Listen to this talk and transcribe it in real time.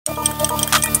I'm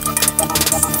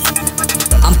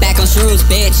back on shrooms,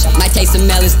 bitch. Might take some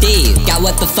LSD. Got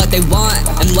what the fuck they want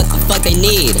and what the fuck they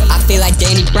need. I feel like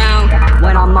Danny Brown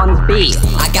when I'm on this beat.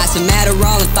 I got some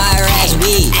Adderall and fire ass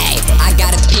weed. I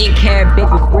got a pink hair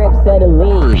bitch with scripts of the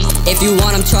lean. If you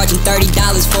want, I'm charging $30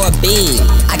 for a bean.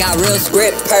 I got real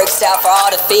script perks out for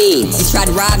all the fiends. He tried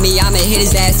to rob me, I'ma hit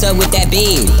his ass up with that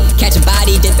beam. Catch a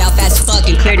body, dip out fast as fuck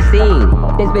and clear the scene.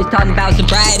 This bitch talking about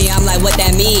sobriety, I'm like, what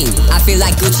that mean? I feel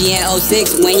like Gucci in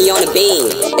 06 when he on the beam.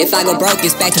 If I go broke,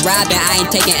 it's back to robbing, I ain't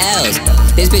taking L's.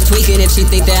 This bitch tweaking if she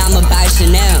think that I'ma buy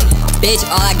Chanel. Bitch,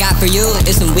 all I got for you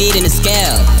is some weed and a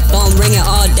scale. Phone ringing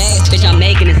all day, bitch, I'm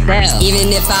making it sell. Even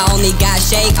if I only got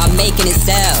shake, I'm making it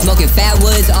sell. Smoking fat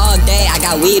woods all day, I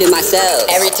got weed in my cells.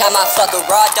 Every time I fuck a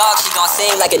raw dog, she gon'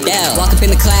 sing like Adele. Walk up in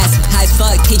the class, high as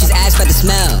fuck, teachers ask about the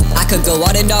smell. I could go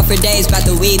on and on for days about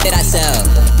the weed that I sell.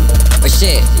 But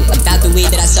shit, about the weed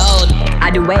that I sold,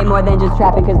 I do way more than just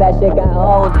trapping cause that shit got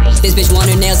old. This bitch want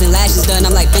her nails and lashes done,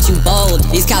 I'm like, bitch, you bold.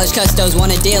 These college custos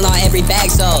want a deal on every bag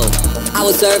sold. I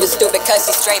was serving stupid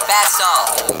cussy straight bath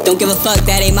salt. Don't give a fuck,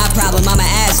 that ain't my problem, I'm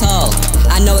an asshole.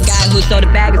 I know a guy who sold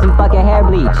a bag of some fucking hair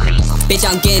bleach. Bitch,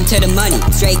 I'm getting to the money,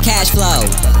 straight cash flow.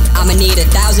 I'ma need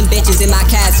 1,000 bitches in my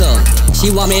castle. She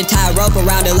want me to tie a rope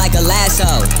around her like a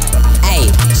lasso. Hey,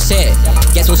 shit,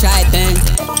 guess we'll try it then.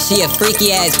 She a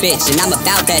freaky ass bitch and I'm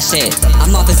about that shit.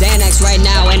 I'm off a Xanax right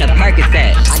now and a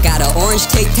Percocet. I got an orange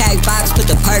Tic Tac box, put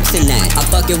the perks in that. I'm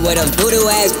fucking with a voodoo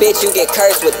ass bitch, you get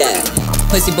cursed with that.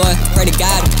 Pussy boy, pray to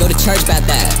God, go to church about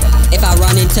that. If I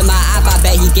run into my op, I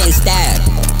bet he getting stabbed.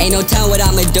 Ain't no telling what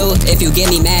I'ma do if you get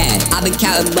me mad. I've been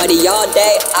counting money all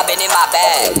day, I've been in my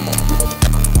bag.